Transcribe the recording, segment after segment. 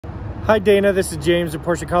Hi Dana, this is James at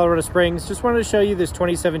Porsche Colorado Springs. Just wanted to show you this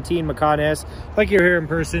 2017 Macan S. Like you're here in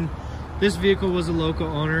person. This vehicle was a local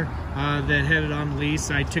owner that had it on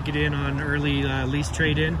lease. I took it in on early lease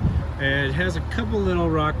trade-in. It has a couple little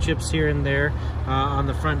rock chips here and there on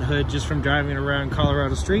the front hood just from driving around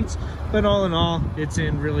Colorado streets. But all in all, it's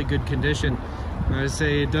in really good condition. I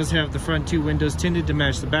say it does have the front two windows tinted to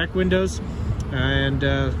match the back windows. And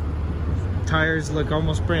tires look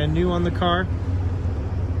almost brand new on the car.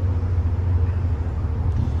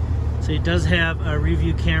 So it does have a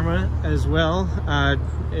review camera as well.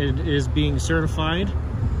 It is being certified.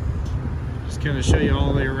 Just kind of show you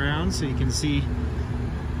all the way around so you can see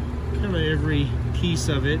kind of every piece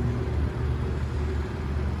of it.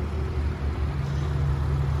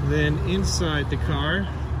 Then inside the car,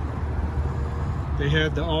 they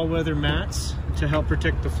had the all-weather mats to help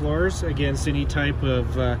protect the floors against any type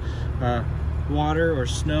of water or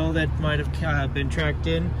snow that might have been tracked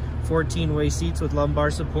in. 14-way seats with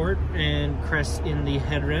lumbar support and crests in the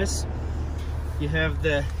headrests. You have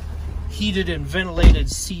the heated and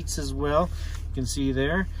ventilated seats as well, you can see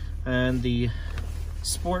there, and the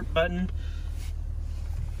sport button.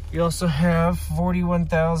 You also have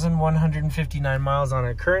 41,159 miles on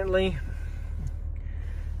it currently,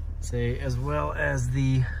 as well as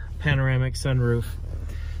the panoramic sunroof.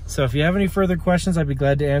 So if you have any further questions, I'd be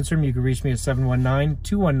glad to answer them. You can reach me at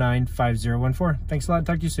 719-219-5014. Thanks a lot.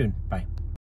 Talk to you soon. Bye.